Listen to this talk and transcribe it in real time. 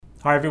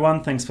Hi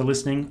everyone, thanks for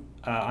listening.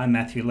 I'm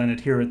Matthew Leonard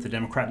here at the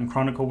Democrat and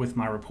Chronicle with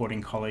my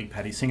reporting colleague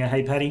Patti Singer.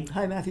 Hey Patti.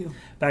 Hi Matthew.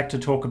 Back to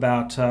talk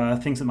about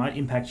things that might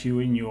impact you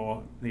in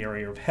the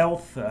area of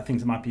health,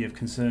 things that might be of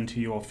concern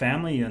to your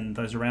family and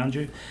those around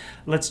you.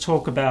 Let's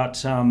talk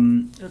about,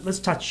 let's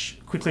touch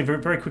quickly,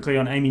 very quickly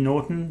on Amy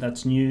Norton.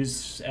 That's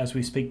news as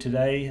we speak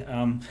today.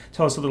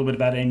 Tell us a little bit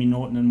about Amy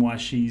Norton and why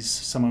she's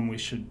someone we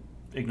should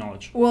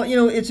acknowledge. Well,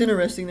 it's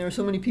interesting. There are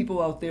so many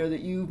people out there that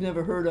you've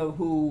never heard of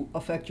who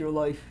affect your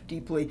life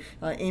deeply.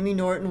 Amy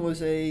Norton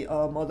was a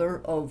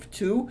mother of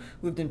two,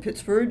 lived in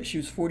Pittsburgh. She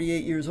was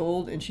 48 years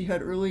old, and she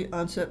had early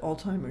onset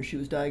Alzheimer's. She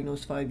was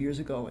diagnosed 5 years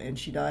ago, and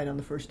she died on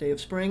the first day of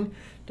spring,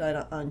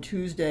 died on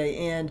Tuesday.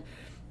 And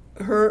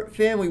her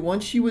family,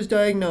 once she was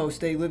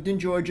diagnosed, they lived in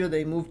Georgia.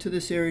 They moved to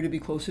this area to be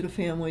closer to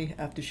family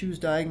after she was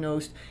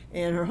diagnosed.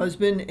 And her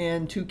husband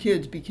and two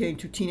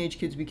teenage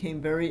kids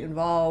became very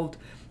involved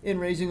in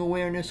raising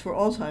awareness for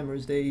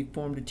Alzheimer's. They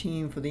formed a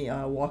team for the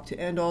Walk to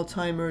End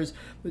Alzheimer's.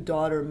 The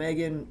daughter,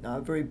 Megan,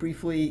 very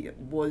briefly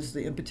was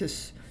the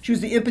impetus. She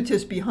was the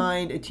impetus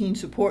behind a teen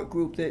support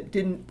group that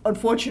didn't,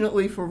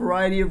 unfortunately, for a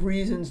variety of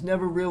reasons,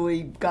 never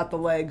really got the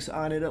legs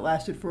on it. It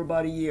lasted for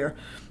about a year.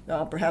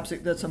 Perhaps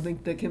that's something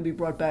that can be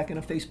brought back in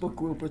a Facebook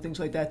group or things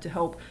like that to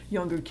help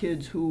younger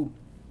kids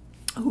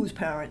whose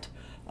parent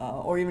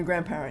or even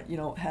grandparent,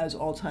 has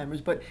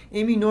Alzheimer's. But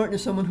Amy Norton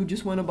is someone who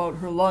just went about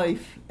her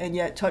life and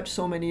yet touched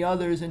so many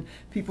others. And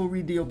people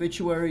read the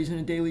obituaries on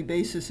a daily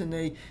basis, and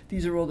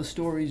these are all the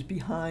stories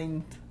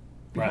behind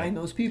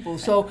those people.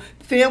 So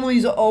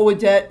families owe a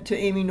debt to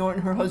Amy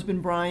Norton, her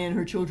husband Brian,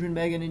 her children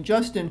Megan and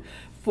Justin,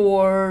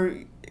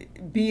 for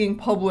being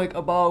public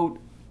about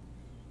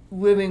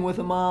living with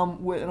a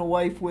mom and a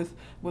wife with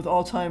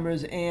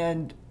Alzheimer's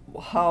and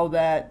how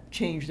that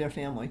changed their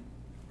family.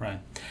 Right.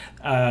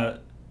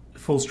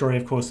 Full story,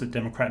 of course, at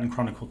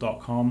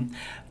democratandchronicle.com.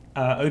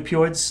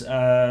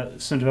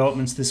 Opioids, some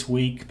developments this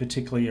week,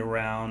 particularly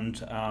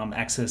around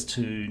access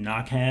to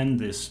Narcan,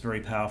 this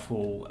very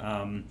powerful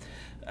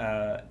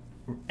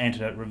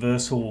antidote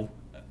reversal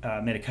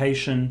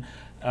medication.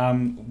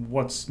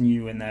 What's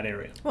new in that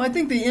area? Well, I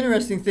think the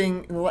interesting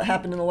thing that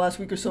happened in the last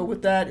week or so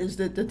with that is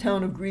that the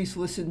town of Greece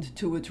listened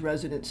to its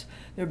residents.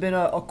 There have been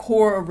a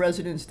core of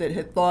residents that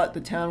had thought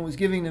the town was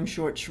giving them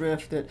short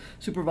shrift, that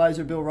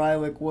Supervisor Bill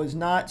Rylick was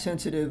not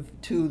sensitive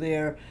to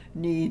their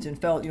needs and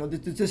felt,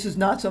 this is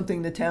not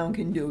something the town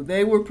can do.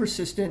 They were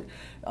persistent.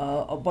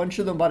 A bunch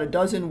of them, about a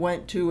dozen,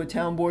 went to a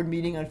town board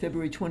meeting on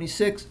February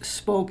 26th,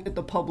 spoke at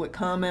the public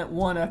comment,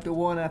 one after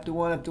one after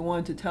one after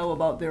one, to tell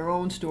about their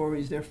own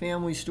stories, their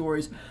family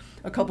stories.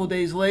 A couple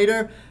days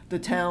later, the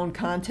town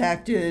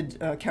contacted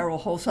Carol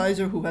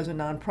Holsizer, who has a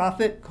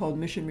nonprofit called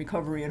Mission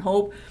Recovery and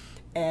Hope,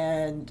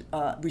 and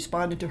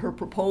responded to her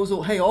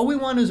proposal. Hey, all we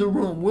want is a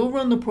room. We'll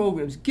run the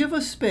programs. Give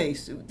us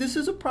space. This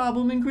is a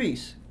problem in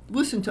Greece.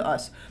 Listen to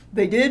us.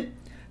 They did.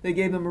 They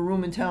gave them a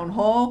room in Town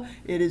Hall.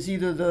 It is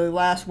either the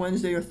last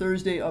Wednesday or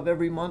Thursday of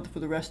every month for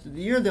the rest of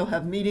the year. They'll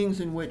have meetings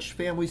in which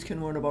families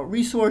can learn about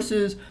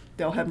resources.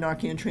 They'll have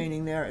Narcan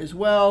training there as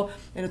well.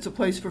 And it's a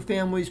place for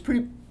families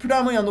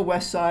predominantly on the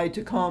west side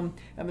to come,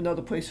 have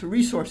another place for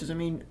resources. I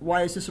mean,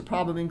 why is this a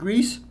problem in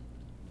Greece?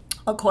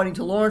 According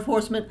to law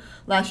enforcement,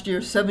 last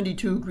year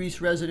 72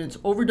 Greece residents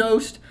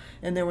overdosed,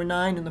 and there were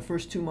 9 in the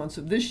first 2 months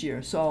of this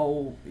year.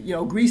 So,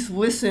 Greece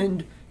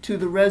listened to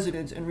the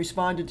residents and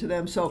responded to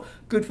them. So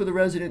good for the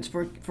residents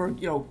for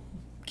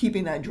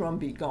keeping that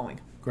drumbeat going.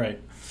 Great.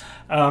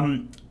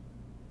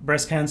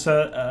 Breast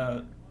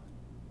cancer.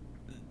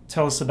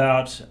 Tell us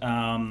about.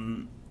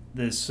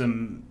 There's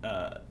some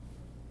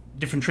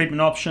different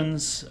treatment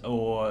options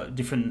or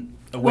different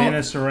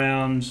awareness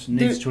around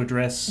needs to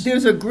address.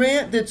 There's a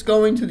grant that's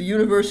going to the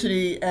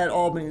University at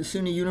Albany, the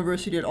SUNY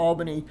University at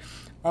Albany,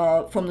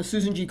 from the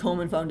Susan G.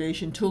 Komen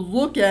Foundation to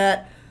look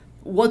at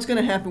what's going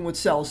to happen with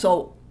cells.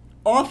 So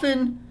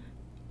often,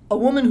 a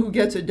woman who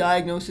gets a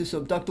diagnosis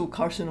of ductal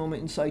carcinoma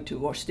in situ,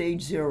 or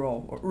stage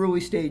 0, or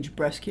early stage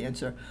breast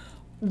cancer,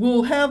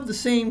 will have the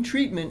same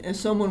treatment as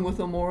someone with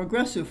a more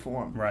aggressive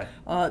form. Right.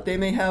 They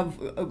may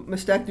have a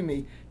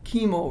mastectomy,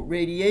 chemo,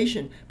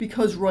 radiation,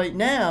 because right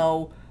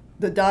now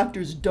the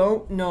doctors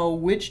don't know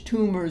which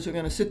tumors are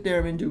going to sit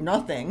there and do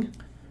nothing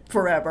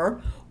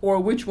forever, or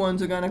which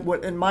ones are going to,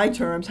 what in my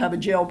terms, have a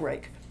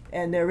jailbreak.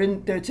 And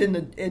it's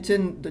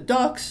in the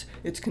ducts.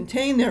 It's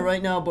contained there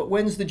right now. But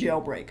when's the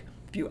jailbreak?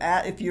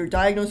 If you're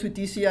diagnosed with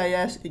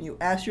DCIS and you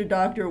ask your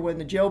doctor when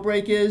the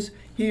jailbreak is,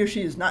 he or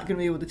she is not going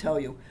to be able to tell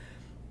you.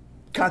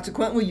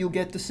 Consequently, you'll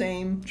get the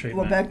same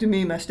treatment.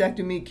 Lumpectomy,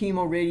 mastectomy,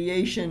 chemo,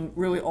 radiation,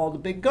 really all the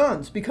big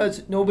guns,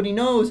 because nobody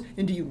knows.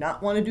 And do you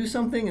not want to do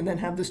something and then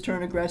have this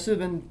turn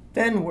aggressive, and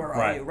then where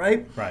are you,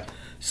 right? Right.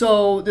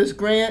 So this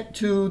grant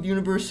to the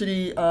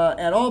University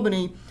at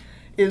Albany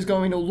is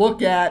going to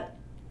look at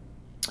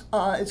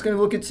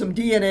some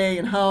DNA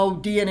and how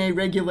DNA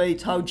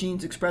regulates how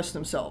genes express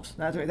themselves.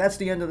 That's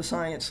the end of the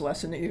science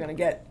lesson that you're going to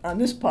get on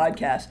this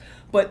podcast.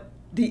 But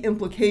the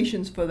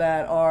implications for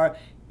that are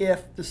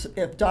if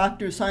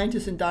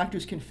scientists and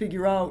doctors can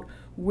figure out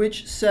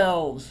which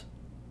cells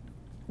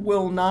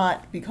will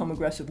not become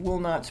aggressive, will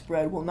not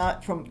spread, will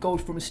not go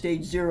from a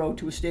stage 0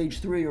 to a stage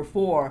 3 or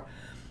 4,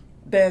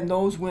 then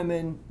those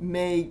women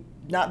may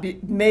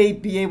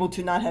be able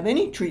to not have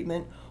any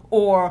treatment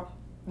or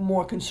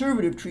more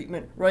conservative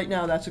treatment. Right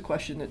now, that's a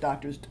question that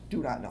doctors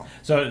do not know.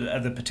 So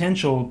the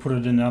potential, put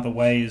it in another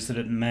way, is that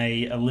it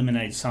may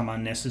eliminate some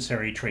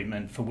unnecessary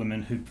treatment for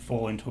women who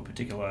fall into a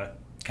particular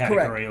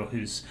category. Correct. Or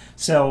whose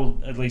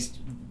cell, at least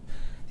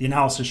the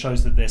analysis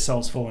shows that their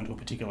cells fall into a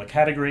particular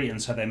category,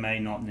 and so they may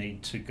not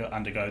need to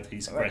undergo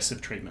these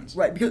aggressive treatments.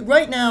 Right, because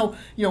right now,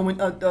 when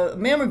the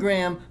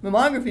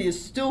mammography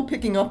is still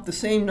picking up the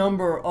same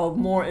number of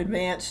more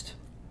advanced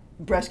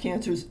breast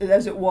cancers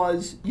as it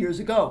was years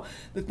ago.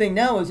 The thing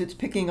now is it's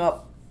picking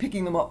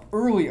them up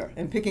earlier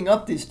and picking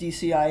up this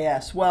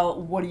DCIS.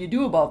 Well, what do you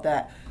do about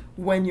that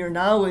when your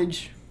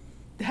knowledge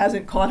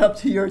hasn't caught up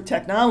to your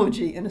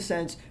technology, in a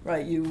sense,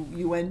 right?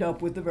 You end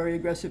up with a very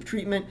aggressive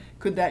treatment.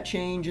 Could that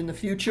change in the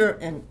future?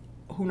 And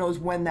who knows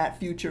when that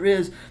future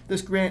is?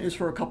 This grant is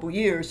for a couple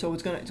years, so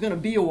it's gonna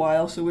be a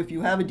while. So if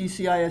you have a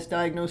DCIS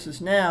diagnosis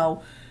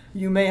now,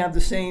 you may have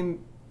the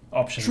same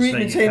options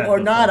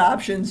treatment, not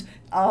options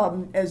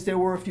as there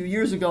were a few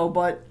years ago,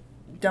 but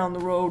down the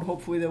road,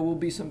 hopefully there will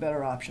be some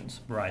better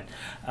options. Right.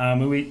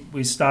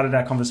 We started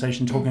our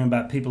conversation talking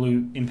about people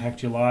who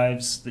impact your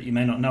lives that you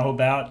may not know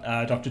about.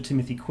 Dr.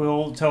 Timothy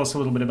Quill, tell us a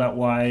little bit about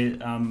why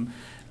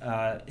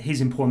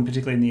he's important,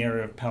 particularly in the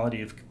area of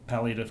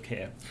palliative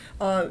care.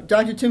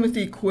 Dr.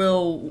 Timothy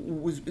Quill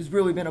has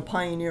really been a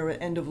pioneer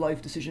at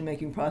end-of-life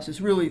decision-making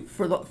process, really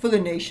for the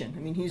nation. I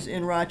mean, he's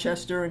in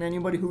Rochester, and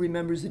anybody who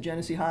remembers the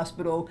Genesee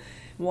Hospital,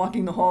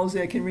 walking the halls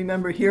there, can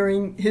remember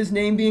hearing his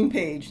name being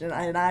paged, and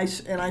I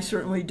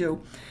certainly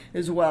do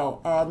as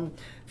well.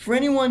 For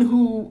anyone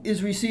who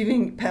is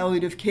receiving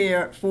palliative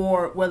care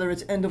for whether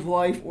it's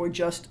end-of-life or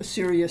just a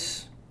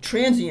serious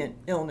transient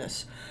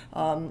illness,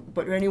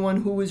 but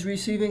anyone who is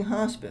receiving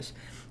hospice,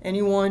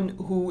 anyone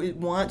who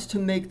wants to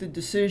make the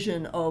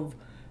decision of,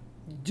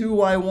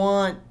 do I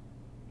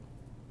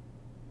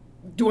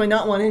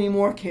not want any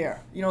more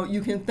care?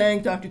 You can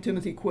thank Dr.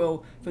 Timothy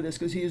Quill for this,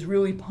 because he has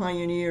really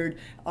pioneered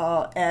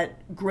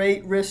at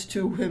great risk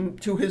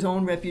to his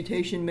own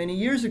reputation many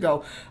years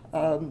ago.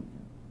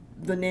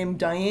 The name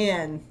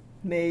Diane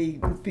may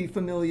be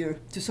familiar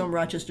to some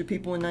Rochester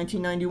people. In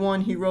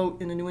 1991, he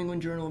wrote in the New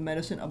England Journal of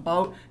Medicine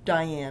about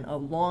Diane, a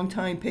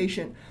longtime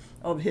patient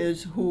of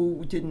his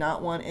who did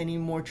not want any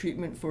more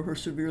treatment for her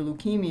severe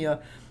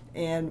leukemia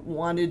and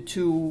wanted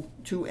to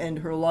end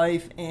her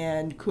life,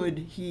 and could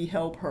he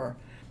help her?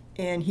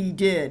 And he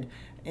did.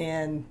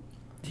 And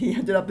he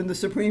ended up in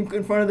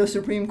front of the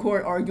Supreme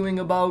Court arguing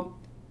about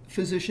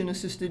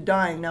physician-assisted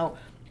dying. Now,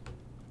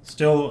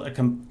 Still a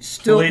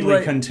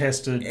completely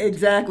contested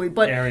exactly,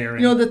 but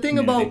area. The thing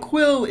about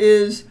Quill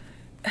is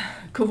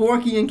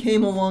Kevorkian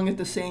came along at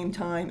the same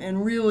time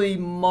and really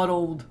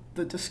muddled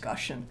the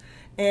discussion.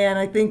 And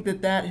I think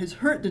that has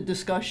hurt the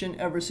discussion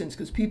ever since,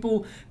 because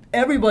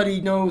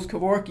everybody knows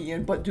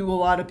Kevorkian, but do a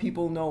lot of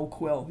people know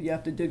Quill? You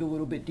have to dig a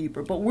little bit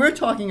deeper. But we're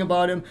talking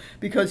about him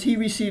because he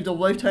received a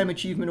Lifetime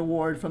Achievement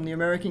Award from the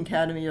American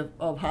Academy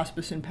of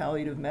Hospice and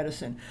Palliative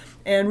Medicine.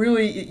 And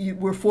really,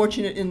 we're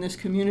fortunate in this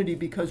community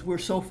because we're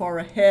so far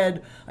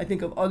ahead, I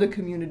think, of other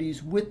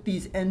communities with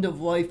these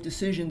end-of-life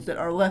decisions that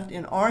are left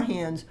in our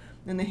hands,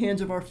 in the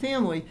hands of our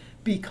family,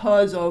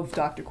 because of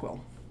Dr.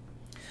 Quill.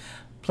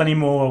 Plenty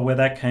more where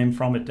that came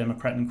from at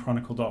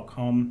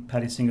democratandchronicle.com.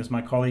 Patti Singer is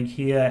my colleague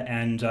here,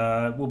 and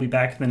we'll be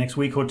back in the next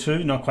week or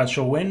two. Not quite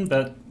sure when,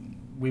 but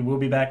we will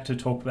be back to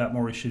talk about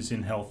more issues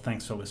in health.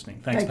 Thanks for listening.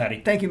 Thanks,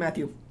 Patti. Thank you,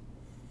 Matthew.